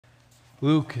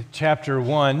Luke chapter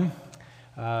 1.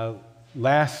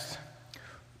 Last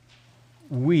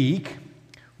week,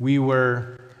 we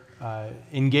were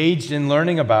engaged in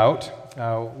learning about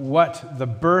what the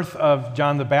birth of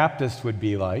John the Baptist would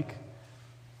be like.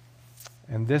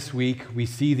 And this week, we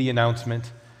see the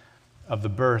announcement of the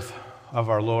birth of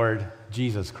our Lord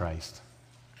Jesus Christ.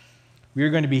 We are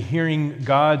going to be hearing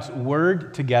God's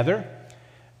word together.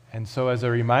 And so as a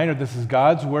reminder, this is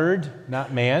God's word,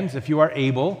 not man's. If you are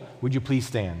able, would you please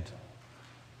stand?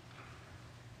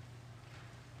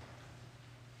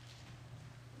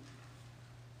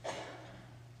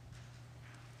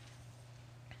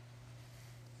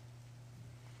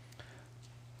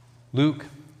 Luke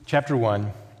chapter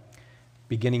 1,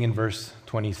 beginning in verse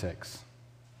 26.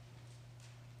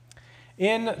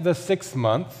 In the 6th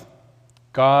month,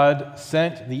 God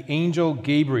sent the angel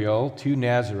Gabriel to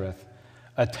Nazareth,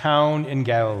 a town in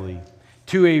Galilee,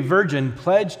 to a virgin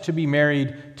pledged to be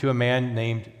married to a man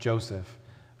named Joseph,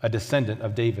 a descendant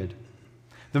of David.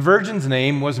 The virgin's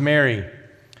name was Mary.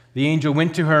 The angel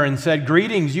went to her and said,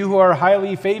 "Greetings, you who are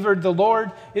highly favored, the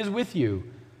Lord is with you."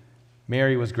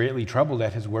 Mary was greatly troubled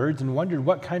at his words and wondered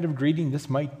what kind of greeting this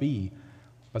might be.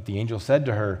 But the angel said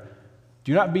to her,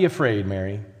 "Do not be afraid,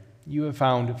 Mary. You have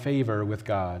found favor with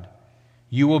God.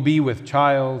 You will be with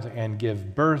child and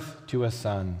give birth to a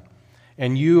son,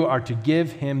 and you are to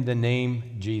give him the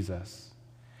name Jesus.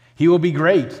 He will be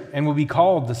great and will be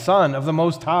called the Son of the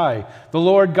Most High. The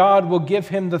Lord God will give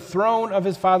him the throne of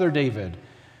his father David,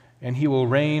 and he will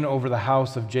reign over the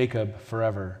house of Jacob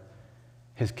forever.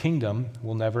 His kingdom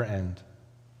will never end."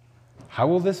 "How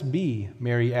will this be?"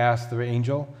 Mary asked the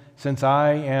angel, "since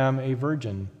I am a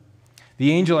virgin?"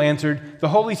 The angel answered, "The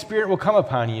Holy Spirit will come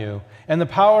upon you, and the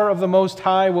power of the Most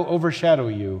High will overshadow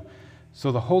you.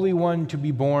 So the Holy One to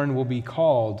be born will be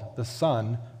called the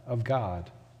Son of God.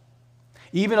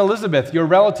 Even Elizabeth, your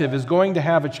relative, is going to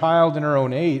have a child in her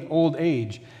own old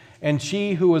age, and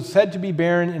she who was said to be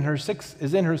barren is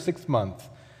in her 6th month,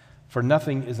 for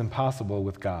nothing is impossible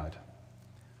with God."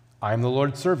 "I am the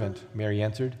Lord's servant," Mary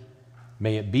answered.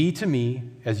 "May it be to me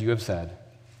as you have said."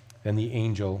 Then the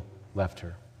angel left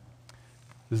her.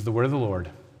 This is the word of the Lord.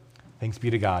 Thanks be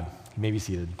to God. You may be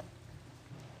seated.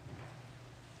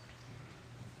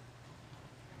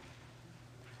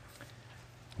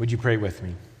 Would you pray with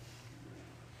me?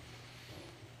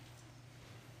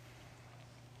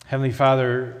 Heavenly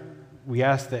Father, we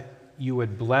ask that you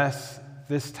would bless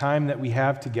this time that we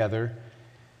have together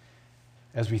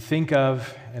as we think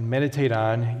of and meditate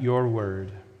on your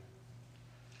word.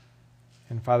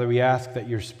 And Father, we ask that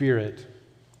your Spirit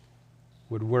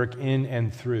would work in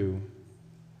and through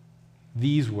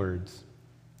these words,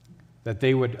 that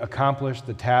they would accomplish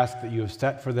the task that you have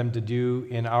set for them to do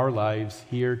in our lives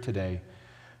here today.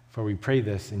 For we pray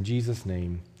this in Jesus'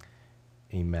 name,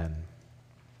 amen.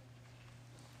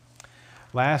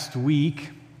 Last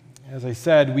week, as I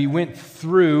said, we went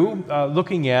through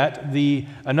looking at the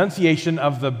annunciation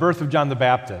of the birth of John the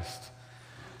Baptist,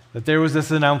 that there was this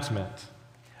announcement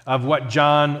of what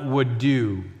John would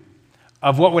do,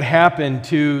 of what would happen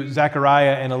to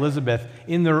Zechariah and Elizabeth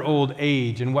in their old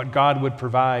age and what God would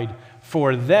provide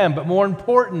for them, but more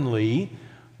importantly,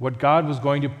 what God was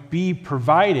going to be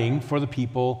providing for the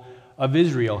people of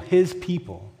Israel, his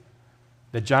people,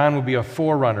 that John would be a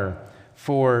forerunner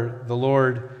for the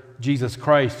Lord Jesus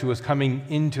Christ who was coming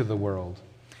into the world.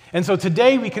 And so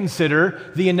today we consider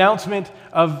the announcement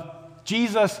of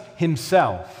Jesus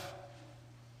himself.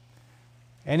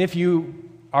 And if you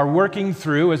are working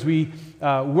through, as we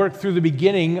work through the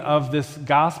beginning of this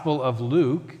Gospel of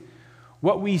Luke,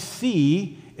 what we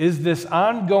see is this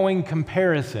ongoing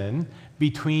comparison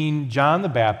between John the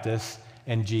Baptist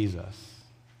and Jesus.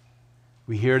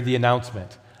 We hear the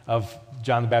announcement of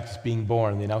John the Baptist being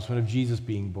born, the announcement of Jesus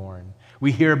being born.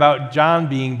 We hear about John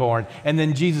being born and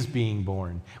then Jesus being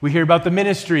born. We hear about the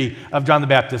ministry of John the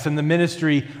Baptist and the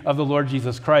ministry of the Lord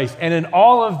Jesus Christ. And in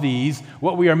all of these,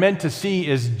 what we are meant to see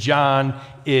is John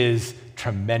is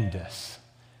tremendous.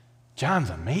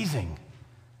 John's amazing.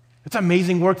 It's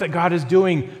amazing work that God is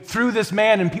doing through this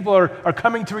man, and people are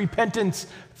coming to repentance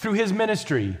through his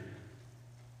ministry.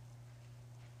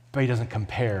 But he doesn't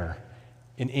compare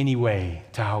in any way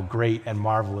to how great and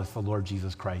marvelous the Lord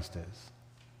Jesus Christ is.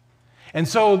 And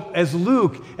so, as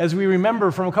Luke, as we remember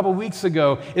from a couple weeks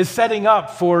ago, is setting up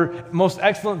for most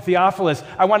excellent Theophilus,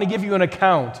 I want to give you an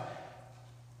account.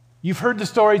 You've heard the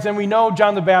stories, and we know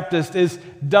John the Baptist has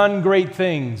done great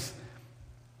things.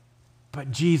 But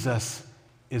Jesus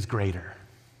is greater.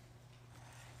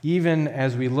 Even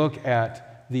as we look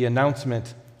at the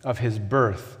announcement of his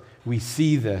birth, we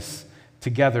see this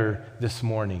together this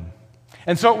morning.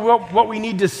 And so what we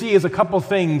need to see is a couple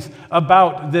things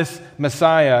about this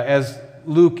Messiah as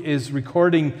Luke is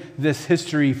recording this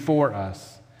history for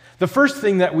us. The first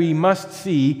thing that we must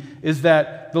see is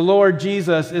that the Lord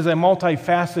Jesus is a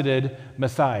multifaceted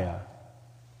Messiah.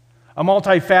 A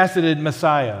multifaceted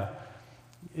Messiah.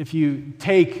 If you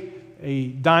take a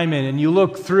diamond and you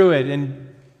look through it and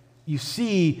you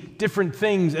see different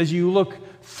things as you look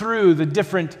through the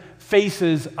different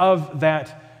faces of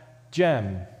that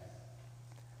gem.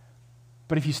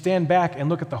 But if you stand back and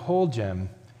look at the whole gem,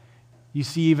 you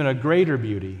see even a greater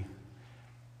beauty.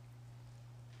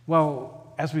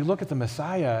 Well, as we look at the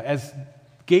Messiah, as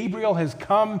Gabriel has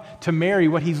come to Mary,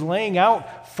 what he's laying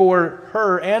out for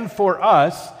her and for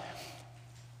us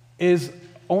is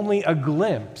only a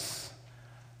glimpse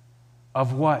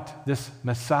of what this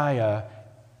Messiah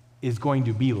is going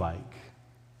to be like,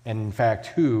 and in fact,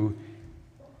 who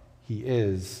he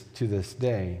is to this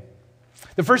day.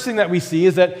 The first thing that we see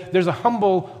is that there's a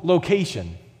humble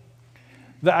location.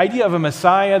 The idea of a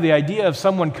Messiah, the idea of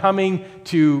someone coming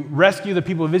to rescue the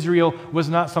people of Israel was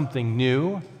not something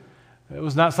new. It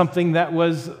was not something that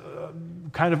was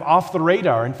kind of off the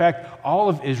radar. In fact, all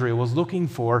of Israel was looking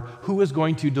for who is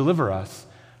going to deliver us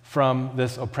from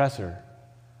this oppressor.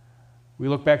 We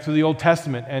look back to the Old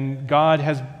Testament, and God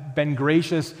has been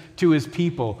gracious to his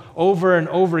people over and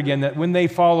over again, that when they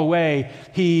fall away,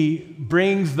 he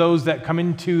brings those that come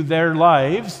into their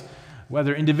lives,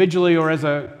 whether individually or as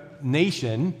a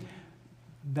nation,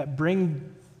 that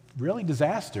bring really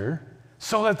disaster,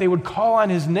 so that they would call on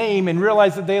his name and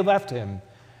realize that they had left him.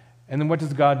 And then what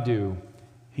does God do?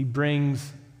 He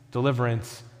brings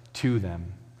deliverance to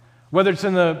them. Whether it's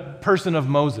in the person of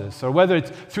Moses, or whether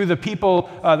it's through the people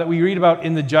that we read about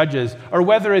in the Judges, or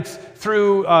whether it's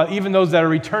through even those that are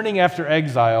returning after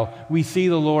exile, we see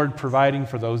the Lord providing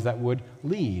for those that would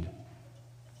lead.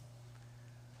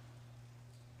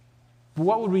 But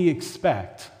what would we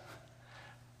expect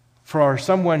for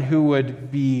someone who would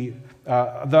be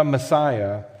the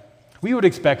Messiah? We would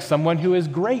expect someone who is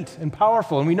great and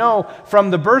powerful. And we know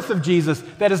from the birth of Jesus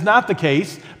that is not the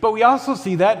case, but we also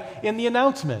see that in the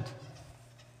announcement.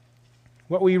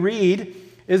 What we read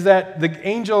is that the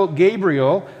angel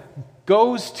Gabriel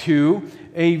goes to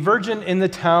a virgin in the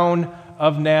town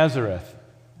of Nazareth,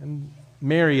 and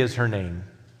Mary is her name.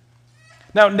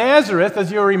 Now, Nazareth,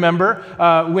 as you'll remember,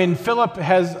 when Philip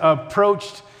has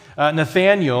approached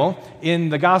Nathanael in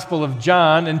the Gospel of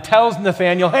John and tells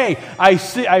Nathanael, hey,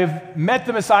 I've met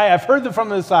the Messiah, I've heard from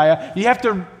the Messiah, you have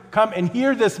to come and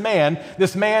hear this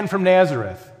man from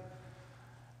Nazareth.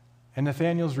 And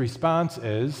Nathanael's response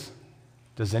is,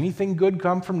 does anything good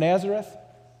come from Nazareth?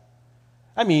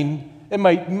 I mean, you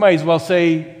might as well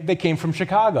say they came from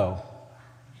Chicago.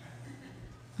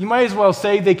 You might as well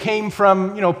say they came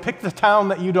from, pick the town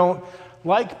that you don't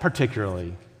like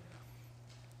particularly.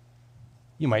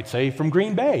 You might say from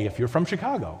Green Bay if you're from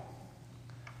Chicago.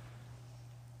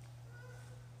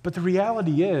 But the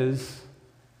reality is,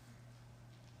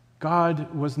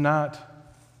 God was not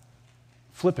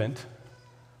flippant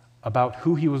about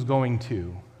who he was going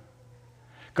to.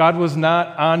 God was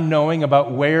not unknowing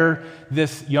about where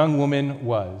this young woman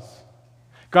was.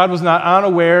 God was not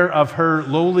unaware of her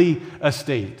lowly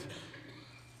estate.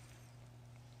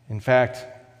 In fact,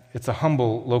 it's a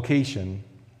humble location.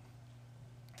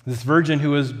 This virgin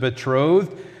who was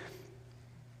betrothed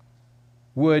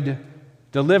would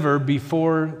deliver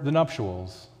before the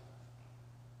nuptials.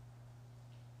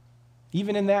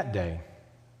 Even in that day,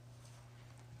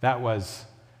 that was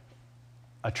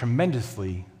a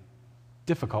tremendously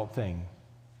difficult thing.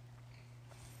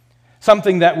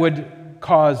 Something that would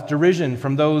cause derision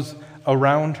from those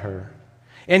around her.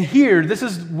 And here, this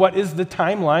is what is the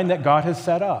timeline that God has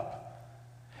set up.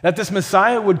 That this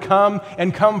Messiah would come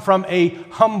and come from a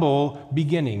humble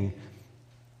beginning,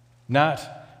 not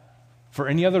for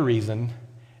any other reason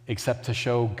except to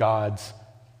show God's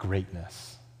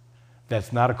greatness.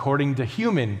 That's not according to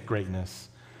human greatness,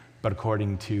 but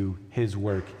according to his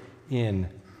work in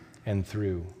and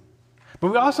through.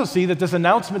 But we also see that this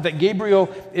announcement that Gabriel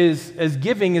is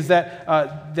giving is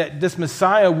that this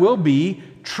Messiah will be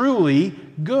truly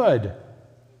good.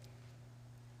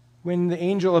 When the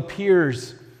angel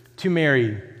appears to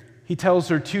Mary, he tells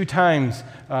her 2 times,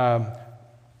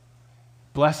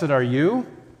 blessed are you.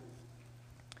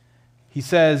 He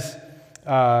says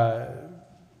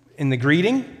in the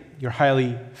greeting, you're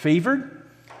highly favored.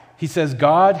 He says,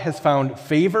 God has found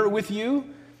favor with you.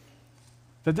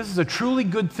 That this is a truly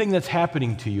good thing that's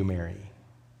happening to you, Mary.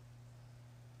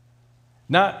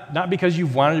 Not because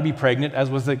you've wanted to be pregnant, as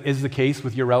is the case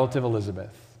with your relative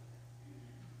Elizabeth,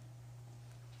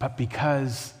 but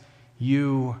because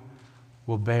you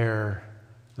will bear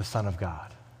the Son of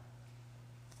God.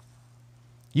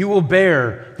 You will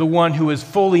bear the one who is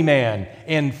fully man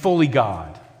and fully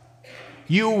God.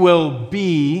 You will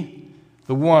be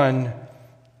the one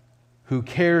who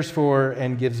cares for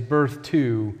and gives birth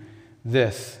to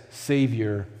this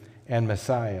Savior and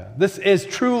Messiah. This is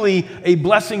truly a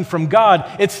blessing from God.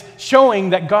 It's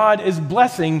showing that God is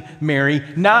blessing Mary,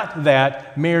 not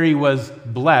that Mary was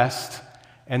blessed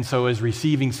and so is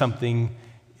receiving something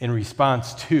in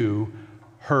response to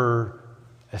her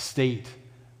estate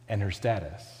and her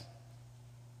status.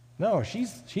 No,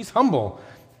 she's humble.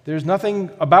 There's nothing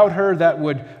about her that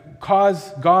would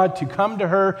cause God to come to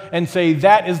her and say,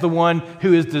 that is the one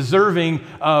who is deserving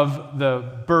of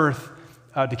the birth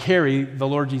to carry the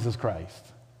Lord Jesus Christ.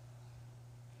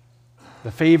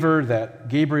 The favor that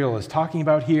Gabriel is talking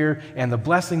about here and the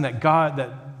blessing that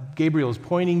Gabriel is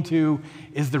pointing to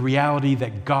is the reality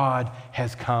that God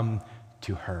has come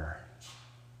to her.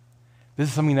 This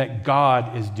is something that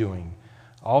God is doing.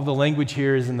 All of the language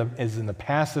here is in the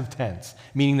passive tense,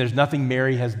 meaning there's nothing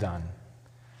Mary has done.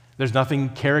 There's nothing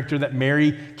character that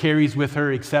Mary carries with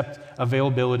her except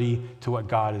availability to what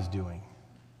God is doing.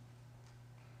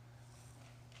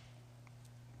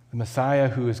 The Messiah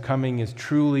who is coming is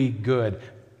truly good.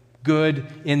 Good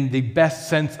in the best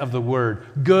sense of the word.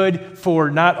 Good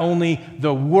for not only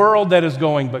the world that is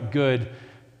going, but good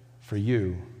for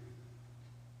you,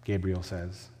 Gabriel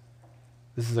says.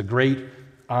 This is a great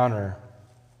honor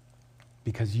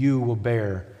because you will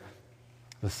bear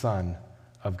the Son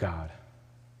of God.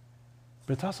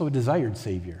 But it's also a desired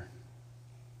Savior.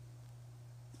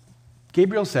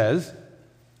 Gabriel says,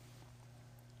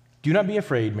 "Do not be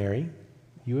afraid, Mary.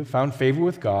 You have found favor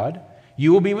with God.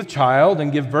 You will be with child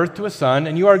and give birth to a son,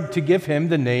 and you are to give him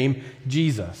the name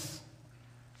Jesus."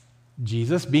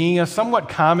 Jesus being a somewhat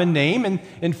common name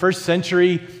in first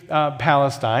century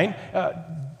Palestine,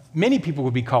 many people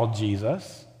would be called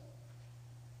Jesus.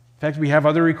 In fact, we have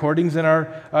other recordings in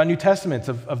our New Testaments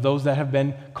of those that have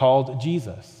been called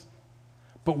Jesus.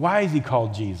 But why is he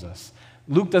called Jesus?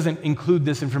 Luke doesn't include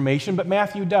this information, but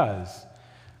Matthew does.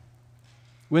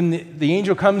 When the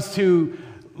angel comes to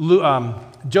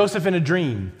Joseph in a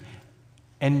dream,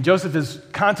 and Joseph is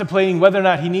contemplating whether or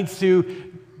not he needs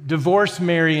to divorce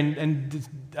Mary and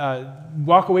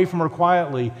walk away from her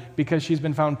quietly because she's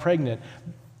been found pregnant,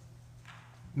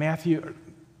 Matthew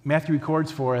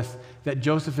records for us that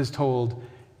Joseph is told,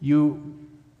 "You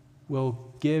will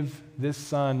give this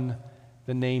son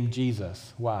the name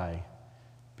Jesus." Why?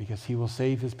 Because he will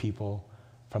save his people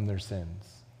from their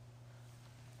sins.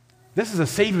 This is a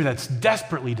Savior that's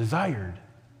desperately desired.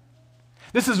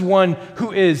 This is one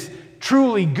who is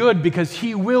truly good because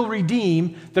he will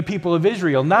redeem the people of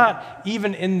Israel, not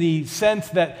even in the sense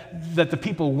that the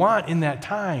people want in that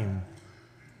time,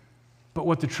 but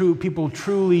what the true people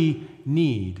truly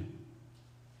need.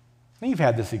 Now, you've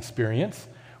had this experience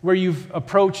where you've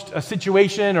approached a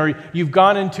situation or you've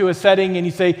gone into a setting and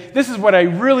you say, "This is what I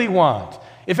really want.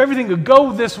 If everything could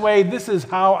go this way, this is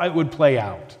how it would play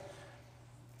out."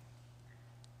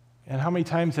 And how many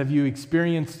times have you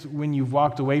experienced when you've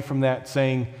walked away from that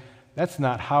saying, that's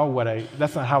not how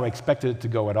I expected it to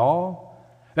go at all.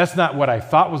 That's not what I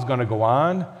thought was going to go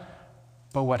on,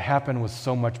 but what happened was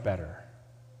so much better.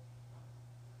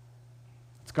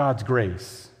 It's God's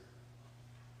grace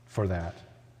for that.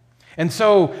 And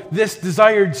so this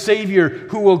desired Savior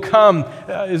who will come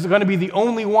is going to be the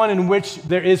only one in which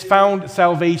there is found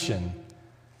salvation.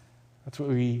 That's what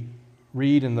we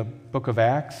read in the book of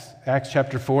Acts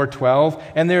chapter 4:12.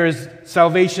 "And there is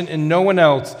salvation in no one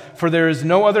else, for there is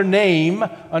no other name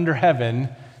under heaven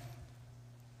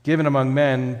given among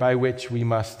men by which we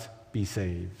must be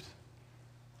saved."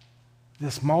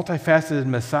 This multifaceted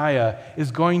Messiah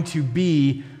is going to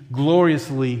be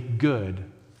gloriously good,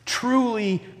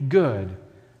 truly good,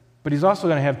 but he's also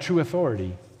going to have true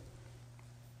authority.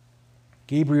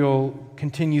 Gabriel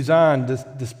continues on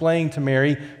displaying to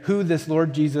Mary who this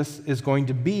Lord Jesus is going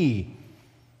to be.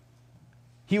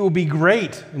 He will be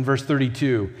great, in verse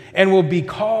 32, and will be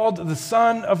called the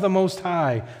Son of the Most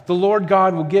High. The Lord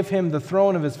God will give him the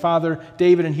throne of his father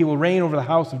David, and he will reign over the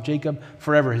house of Jacob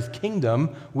forever. His kingdom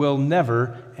will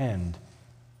never end.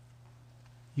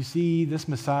 You see, this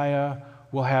Messiah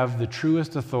will have the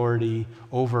truest authority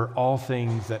over all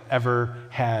things that ever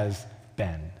has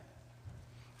been.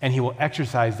 And he will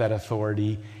exercise that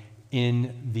authority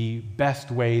in the best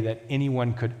way that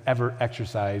anyone could ever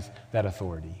exercise that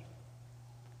authority.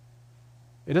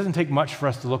 It doesn't take much for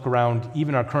us to look around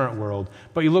even our current world,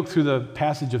 but you look through the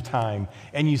passage of time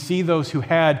and you see those who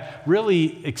had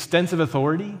really extensive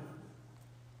authority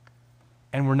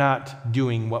and were not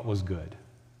doing what was good.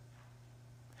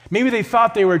 Maybe they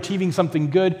thought they were achieving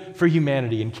something good for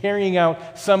humanity and carrying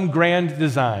out some grand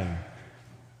design.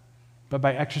 But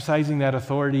by exercising that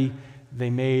authority, they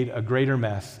made a greater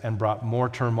mess and brought more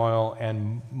turmoil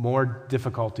and more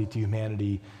difficulty to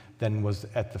humanity than was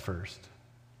at the first.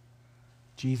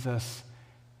 Jesus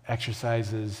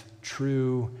exercises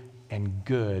true and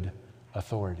good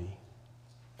authority.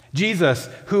 Jesus,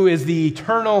 who is the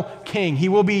eternal King, he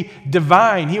will be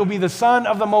divine. He will be the Son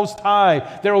of the Most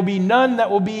High. There will be none that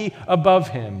will be above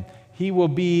him. He will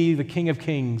be the King of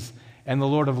Kings and the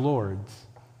Lord of Lords.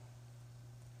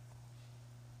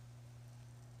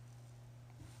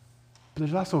 But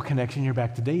there's also a connection here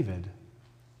back to David.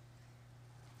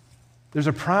 There's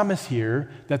a promise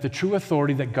here that the true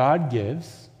authority that God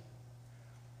gives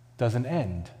doesn't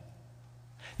end.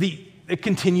 It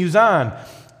continues on.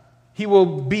 He will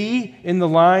be in the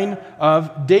line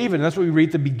of David. And that's what we read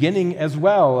at the beginning as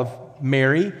well of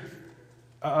Mary.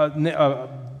 To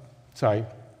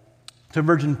a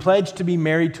virgin pledged to be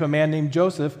married to a man named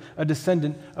Joseph, a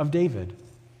descendant of David.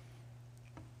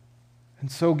 And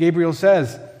so Gabriel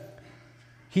says,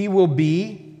 he will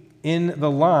be in the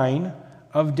line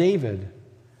of David.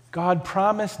 God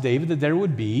promised David that there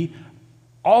would be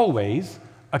always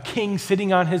a king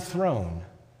sitting on his throne.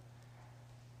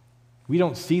 We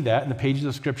don't see that in the pages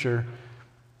of Scripture.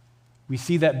 We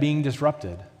see that being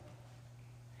disrupted.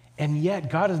 And yet,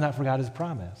 God has not forgot his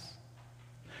promise.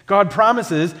 God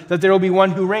promises that there will be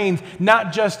one who reigns,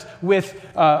 not just with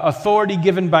authority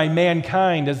given by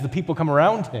mankind as the people come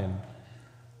around him,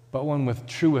 but one with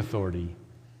true authority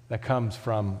that comes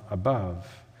from above,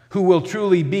 who will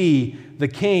truly be the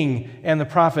king and the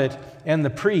prophet and the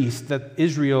priest that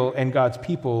Israel and God's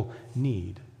people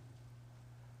need.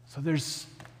 So there's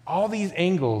all these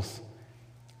angles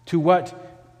to what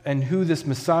and who this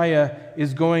Messiah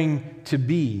is going to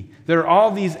be. There are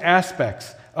all these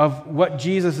aspects of what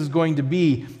Jesus is going to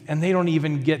be, and they don't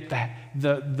even get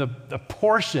the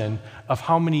portion of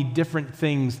how many different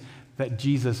things that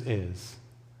Jesus is.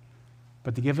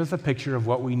 But to give us a picture of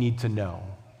what we need to know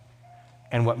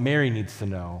and what Mary needs to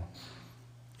know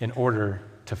in order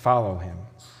to follow him.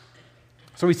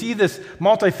 So we see this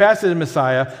multifaceted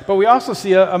Messiah, but we also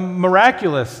see a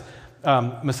miraculous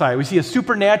Messiah. We see a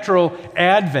supernatural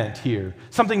advent here,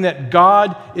 something that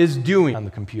God is doing on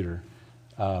the computer.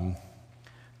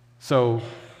 So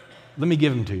let me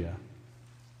give them to you.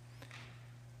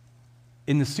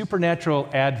 In the supernatural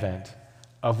advent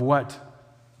of what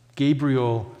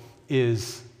Gabriel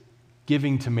is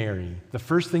giving to Mary, the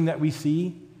first thing that we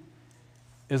see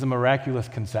is a miraculous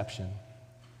conception.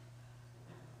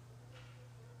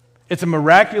 It's a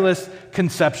miraculous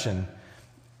conception.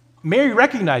 Mary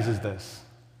recognizes this.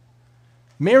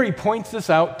 Mary points this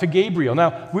out to Gabriel.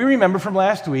 Now, we remember from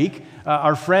last week,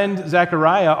 our friend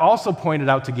Zechariah also pointed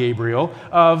out to Gabriel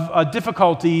of a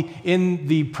difficulty in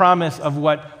the promise of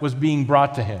what was being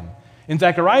brought to him. In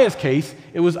Zechariah's case,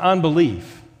 it was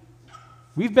unbelief.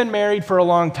 We've been married for a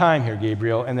long time here,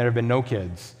 Gabriel, and there have been no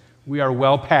kids. We are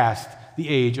well past the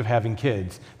age of having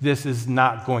kids. This is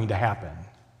not going to happen.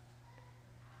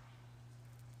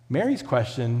 Mary's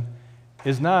question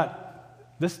is not,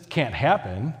 this can't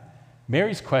happen.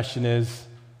 Mary's question is,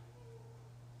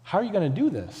 how are you going to do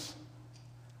this?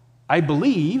 I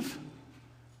believe,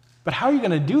 but how are you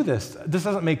going to do this? This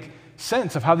doesn't make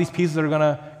sense of how these pieces are going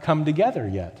to come together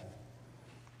yet.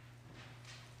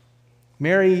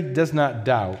 Mary does not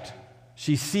doubt.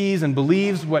 She sees and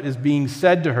believes what is being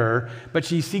said to her, but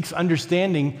she seeks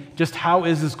understanding just how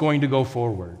is this going to go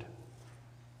forward.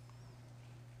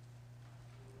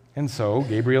 And so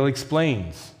Gabriel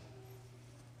explains.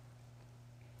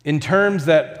 In terms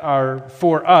that are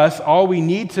for us, all we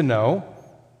need to know,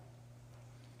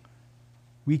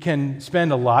 we can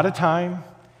spend a lot of time,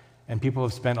 and people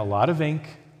have spent a lot of ink,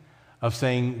 of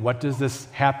saying, what does this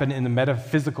happen in the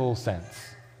metaphysical sense?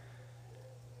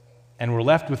 And we're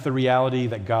left with the reality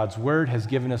that God's Word has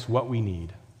given us what we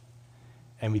need.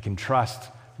 And we can trust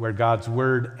where God's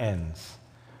Word ends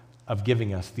of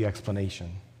giving us the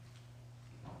explanation.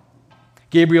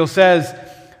 Gabriel says,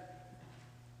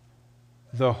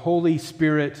 the Holy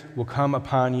Spirit will come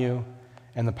upon you,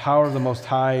 and the power of the Most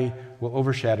High will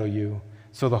overshadow you.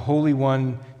 So the Holy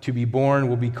One to be born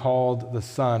will be called the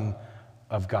Son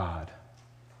of God.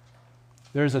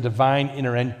 There's a divine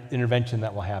intervention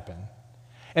that will happen.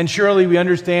 And surely we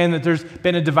understand that there's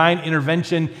been a divine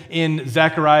intervention in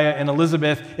Zechariah and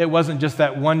Elizabeth. It wasn't just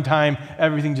that one time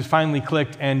everything just finally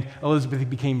clicked and Elizabeth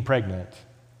became pregnant.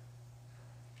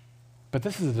 But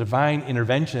this is a divine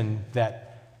intervention that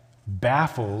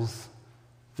baffles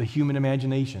the human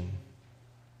imagination.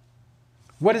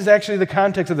 What is actually the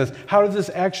context of this? How does this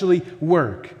actually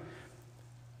work?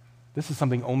 This is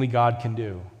something only God can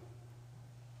do.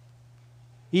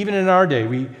 Even in our day,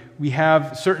 we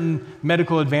have certain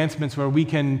medical advancements where we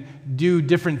can do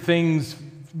different things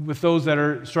with those that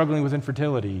are struggling with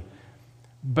infertility.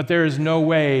 But there is no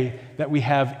way that we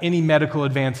have any medical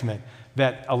advancement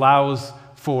that allows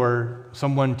for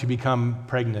someone to become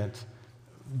pregnant.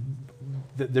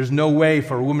 There's no way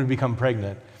for a woman to become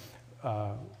pregnant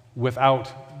without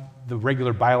the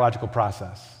regular biological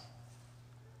process.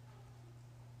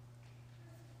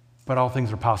 But all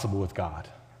things are possible with God.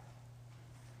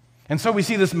 And so we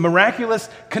see this miraculous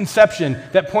conception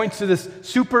that points to this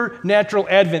supernatural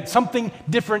advent. Something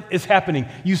different is happening.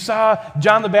 You saw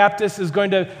John the Baptist is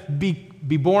going to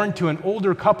be born to an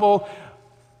older couple.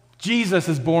 Jesus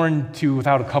is born to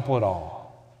without a couple at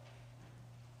all.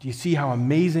 Do you see how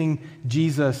amazing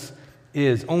Jesus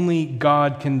is? Only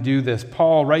God can do this.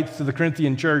 Paul writes to the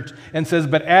Corinthian church and says,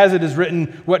 "But as it is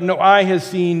written, what no eye has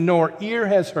seen, nor ear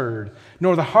has heard,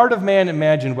 nor the heart of man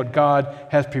imagined what God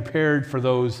has prepared for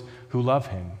those who love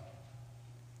him."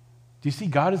 Do you see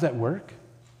God is at work?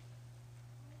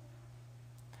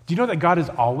 Do you know that God has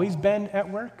always been at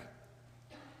work?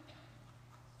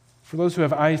 For those who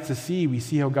have eyes to see, we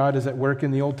see how God is at work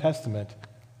in the Old Testament,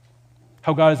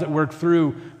 how God is at work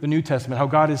through the New Testament, how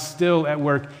God is still at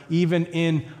work even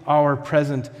in our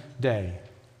present day.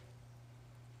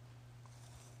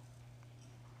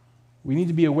 We need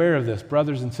to be aware of this,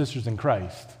 brothers and sisters in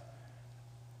Christ.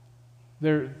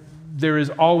 There is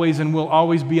always and will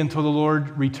always be, until the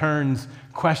Lord returns,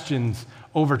 questions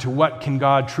over to what can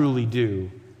God truly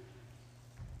do.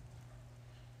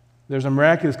 There's a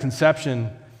miraculous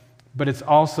conception, but it's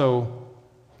also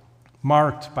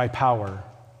marked by power.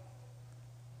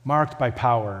 Marked by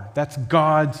power. That's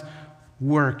God's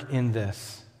work in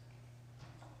this.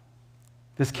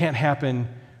 This can't happen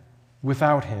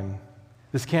without Him.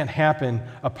 This can't happen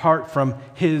apart from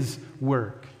His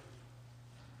work.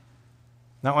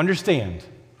 Now understand,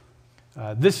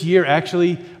 this year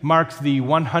actually marks the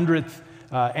 100th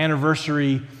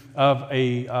anniversary of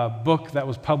a book that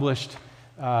was published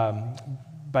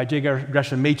by J.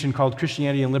 Gresham Machen called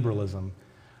Christianity and Liberalism.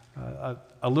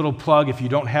 A little plug, if you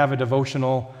don't have a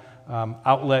devotional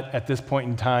outlet at this point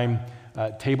in time,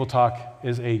 Table Talk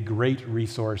is a great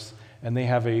resource, and they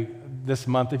have this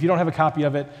month, if you don't have a copy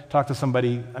of it, talk to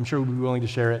somebody, I'm sure we'll be willing to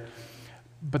share it,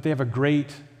 but they have a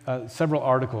great, several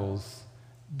articles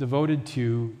devoted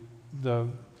to the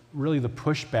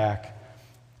pushback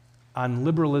on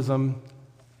liberalism,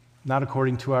 not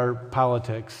according to our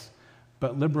politics,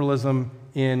 but liberalism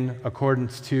in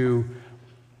accordance to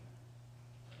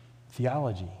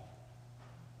theology.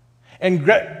 And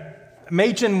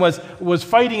Machen was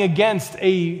fighting against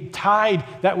a tide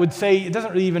that would say it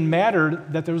doesn't really even matter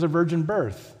that there was a virgin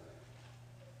birth,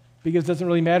 because it doesn't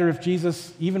really matter if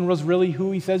Jesus even was really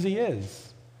who he says he is.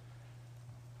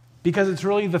 Because it's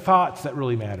really the thoughts that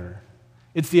really matter.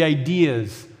 It's the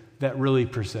ideas that really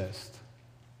persist.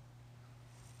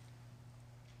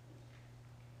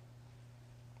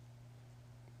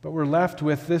 But we're left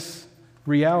with this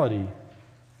reality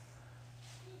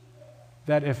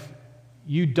that if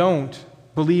you don't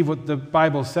believe what the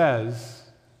Bible says,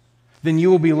 then you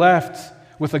will be left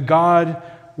with a God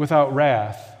without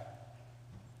wrath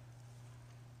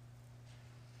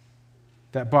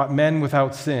that brought men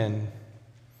without sin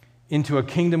into a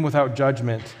kingdom without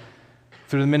judgment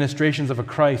through the ministrations of a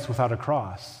Christ without a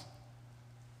cross.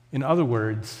 In other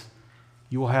words,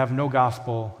 you will have no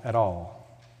gospel at all.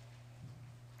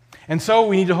 And so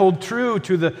we need to hold true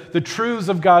to the truths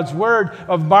of God's word,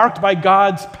 marked by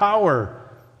God's power.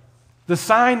 The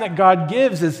sign that God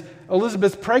gives is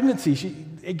Elizabeth's pregnancy.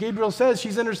 Gabriel says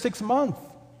she's in her 6th month.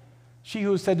 She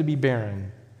who is said to be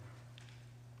barren.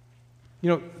 You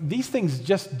know, these things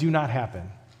just do not happen.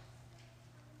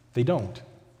 They don't.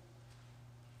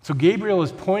 So Gabriel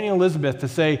is pointing Elizabeth to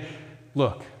say,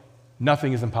 look,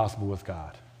 nothing is impossible with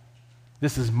God.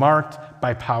 This is marked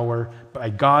by power, by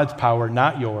God's power,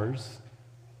 not yours.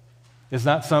 It's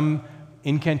not some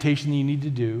incantation that you need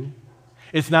to do.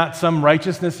 It's not some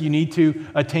righteousness you need to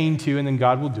attain to and then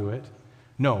God will do it.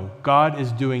 No, God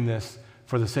is doing this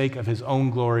for the sake of his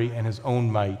own glory and his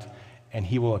own might, and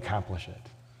he will accomplish it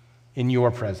in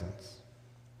your presence.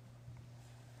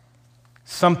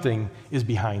 Something is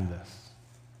behind this,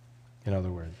 in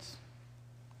other words.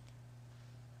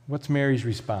 What's Mary's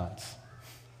response?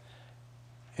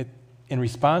 In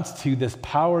response to this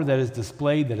power that is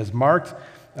displayed, that is marked,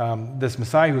 this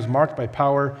Messiah who is marked by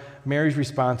power, Mary's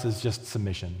response is just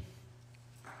submission.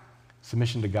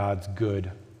 Submission to God's good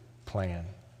plan.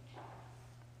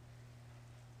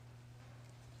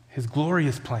 His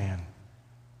glorious plan.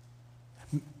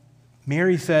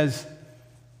 Mary says,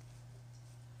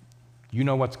 You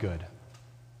know what's good,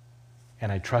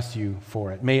 and I trust you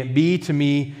for it. May it be to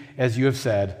me as you have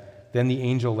said." Then the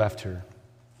angel left her.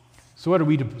 So what are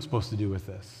we supposed to do with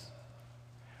this?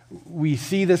 We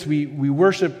see this, we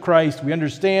worship Christ, we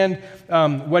understand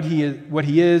what he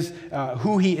is,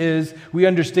 who he is. We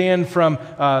understand from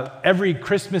every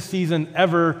Christmas season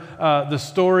ever the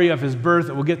story of his birth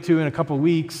that we'll get to in a couple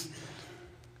weeks.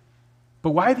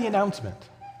 But why the announcement?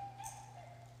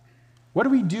 What do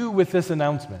we do with this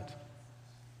announcement?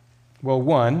 Well,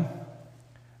 one,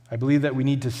 I believe that we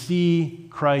need to see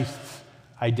Christ's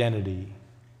identity.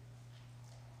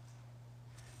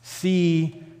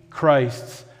 See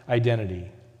Christ's identity.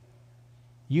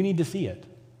 You need to see it.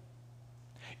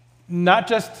 Not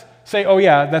just say, "Oh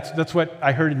yeah, that's what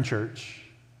I heard in church."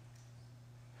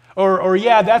 Or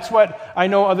 "Yeah, that's what I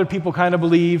know other people kind of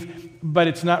believe, but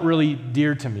it's not really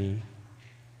dear to me.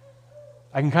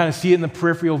 I can kind of see it in the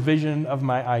peripheral vision of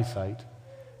my eyesight."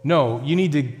 No, you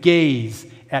need to gaze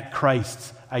at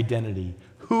Christ's identity,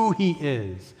 who he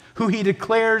is, who he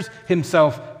declares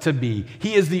himself to be.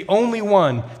 He is the only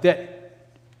one that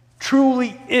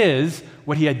truly is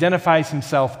what he identifies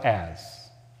himself as.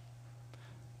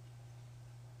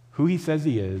 Who he says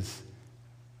he is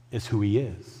who he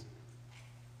is.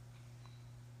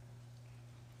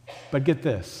 But get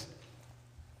this.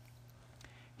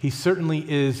 He certainly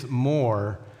is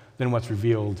more than what's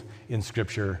revealed in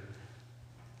Scripture,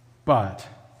 but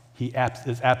he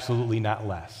is absolutely not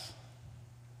less.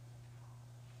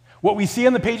 What we see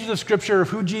on the pages of Scripture of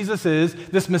who Jesus is,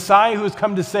 this Messiah who has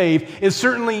come to save, is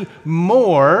certainly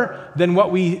more than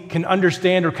what we can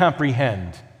understand or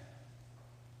comprehend.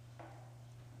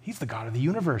 He's the God of the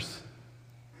universe.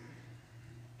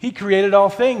 He created all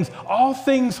things. All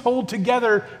things hold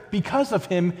together because of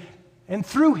him and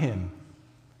through him.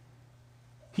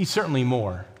 He's certainly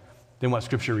more than what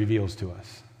Scripture reveals to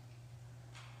us.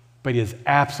 But he is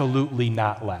absolutely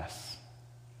not less.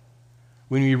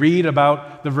 When we read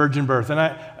about the virgin birth, and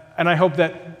I hope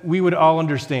that we would all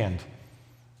understand,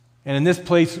 and in this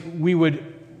place we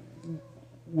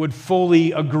would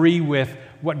fully agree with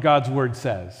what God's word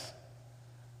says.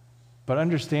 But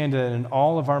understand that in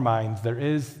all of our minds there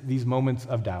is these moments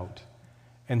of doubt.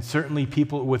 And certainly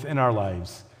people within our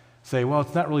lives say, "Well,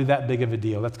 it's not really that big of a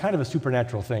deal. That's kind of a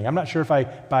supernatural thing. I'm not sure if I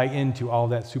buy into all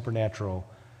that supernatural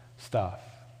stuff."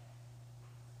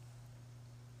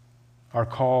 Our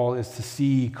call is to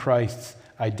see Christ's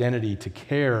identity, to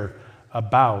care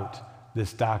about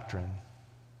this doctrine.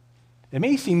 It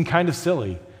may seem kind of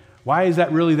silly. Why is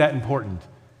that really that important?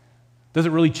 Does it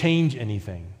really change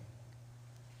anything?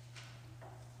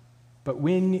 But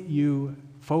when you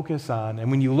focus on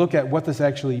and when you look at what this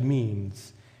actually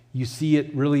means, you see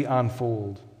it really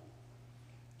unfold.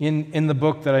 In the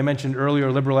book that I mentioned earlier,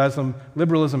 Liberalism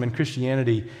and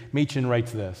Christianity, Machen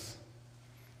writes this: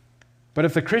 "But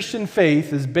if the Christian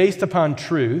faith is based upon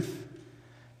truth,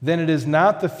 then it is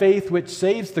not the faith which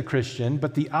saves the Christian,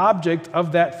 but the object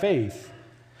of that faith.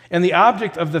 And the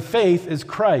object of the faith is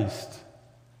Christ.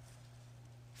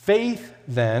 Faith,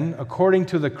 then, according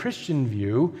to the Christian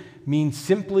view, means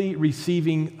simply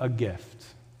receiving a gift.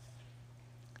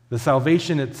 The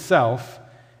salvation itself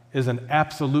is an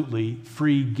absolutely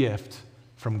free gift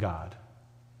from God.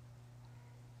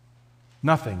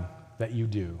 Nothing that you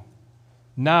do,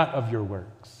 not of your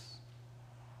works.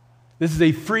 This is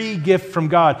a free gift from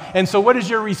God. And so what is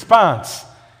your response?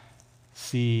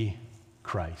 See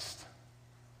Christ.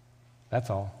 That's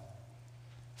all.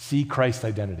 See Christ's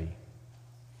identity.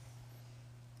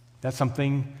 That's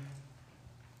something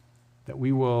that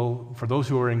we will, for those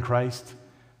who are in Christ,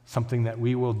 something that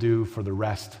we will do for the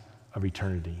rest of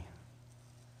eternity.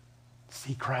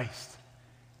 See Christ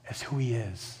as who he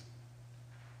is.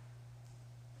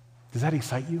 Does that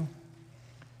excite you?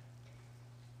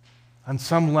 On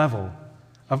some level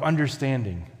of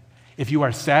understanding, if you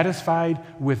are satisfied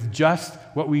with just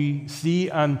what we see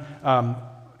on,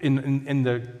 in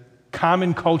the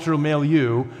common cultural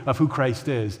milieu of who Christ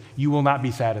is, you will not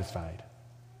be satisfied.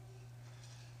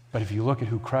 But if you look at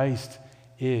who Christ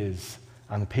is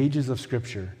on the pages of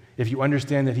Scripture, if you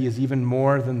understand that he is even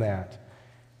more than that,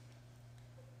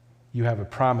 you have a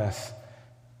promise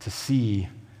to see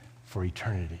for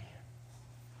eternity.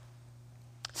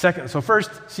 Second, so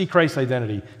first, see Christ's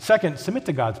identity. Second, submit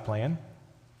to God's plan.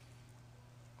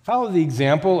 Follow the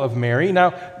example of Mary.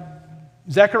 Now,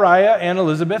 Zechariah and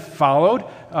Elizabeth followed.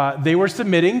 They were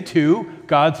submitting to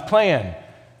God's plan.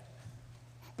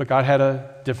 But God had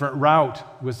a different route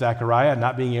with Zechariah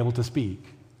not being able to speak.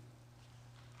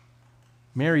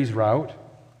 Mary's route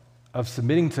of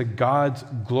submitting to God's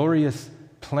glorious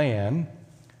plan,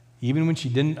 even when she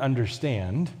didn't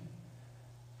understand,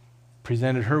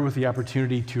 presented her with the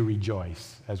opportunity to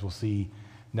rejoice, as we'll see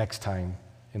next time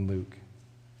in Luke.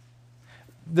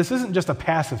 This isn't just a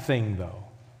passive thing, though.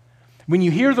 When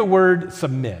you hear the word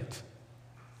submit,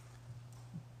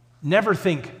 never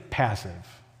think passive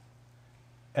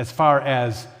as far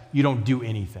as you don't do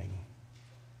anything,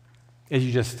 as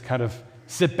you just kind of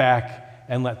sit back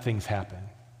and let things happen.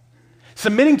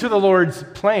 Submitting to the Lord's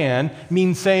plan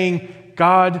means saying,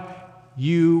 God,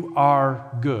 you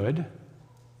are good.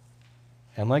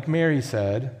 And like Mary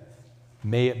said,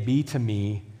 may it be to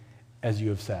me as you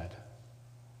have said.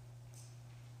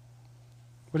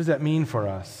 What does that mean for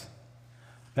us?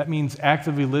 That means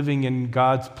actively living in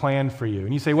God's plan for you.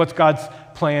 And you say, what's God's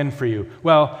plan for you?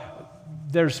 Well,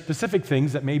 there's specific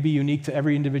things that may be unique to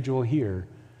every individual here,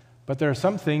 but there are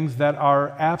some things that are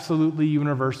absolutely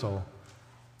universal.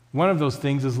 One of those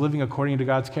things is living according to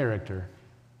God's character.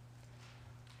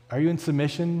 Are you in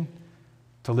submission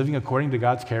to living according to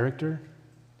God's character?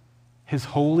 His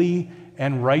holy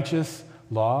and righteous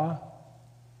law?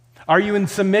 Are you in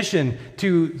submission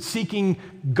to seeking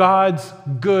God's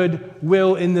good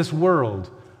will in this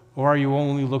world? Or are you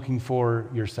only looking for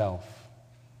yourself?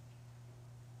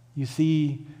 You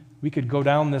see, we could go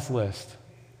down this list.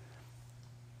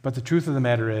 But the truth of the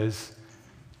matter is,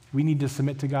 we need to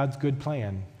submit to God's good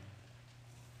plan.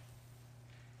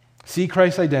 See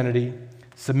Christ's identity,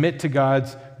 submit to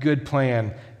God's good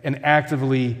plan, and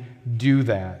actively do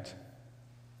that.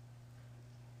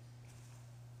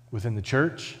 Within the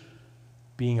church,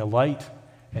 being a light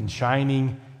and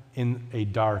shining in a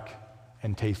dark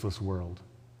and tasteless world.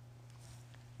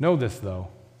 Know this, though.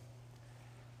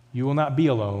 You will not be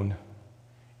alone,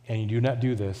 and you do not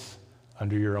do this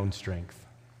under your own strength.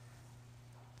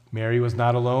 Mary was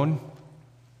not alone.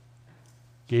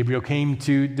 Gabriel came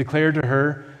to declare to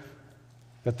her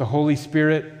that the Holy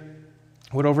Spirit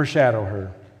would overshadow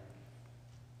her,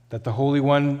 that the Holy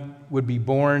One would be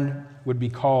born, would be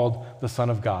called the Son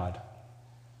of God.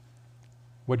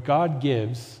 What God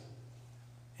gives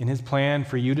in His plan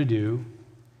for you to do,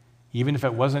 even if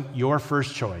it wasn't your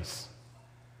first choice,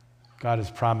 God has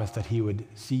promised that He would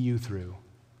see you through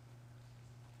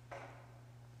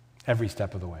every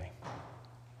step of the way.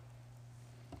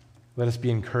 Let us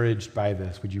be encouraged by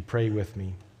this. Would you pray with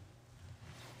me?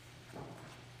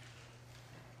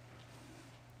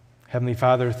 Heavenly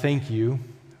Father, thank you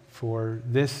for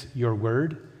this, your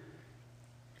word.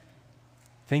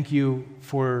 Thank you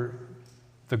for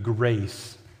the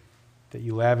grace that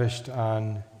you lavished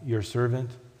on your servant.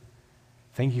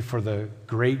 Thank you for the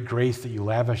great grace that you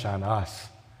lavish on us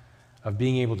of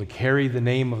being able to carry the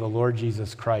name of the Lord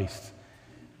Jesus Christ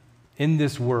in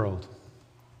this world,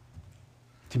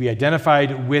 to be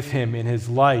identified with Him in His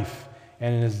life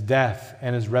and in His death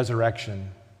and His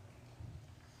resurrection.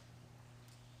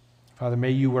 Father,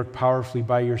 may you work powerfully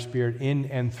by your Spirit in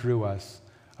and through us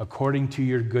according to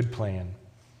your good plan.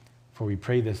 For we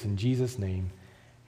pray this in Jesus' name.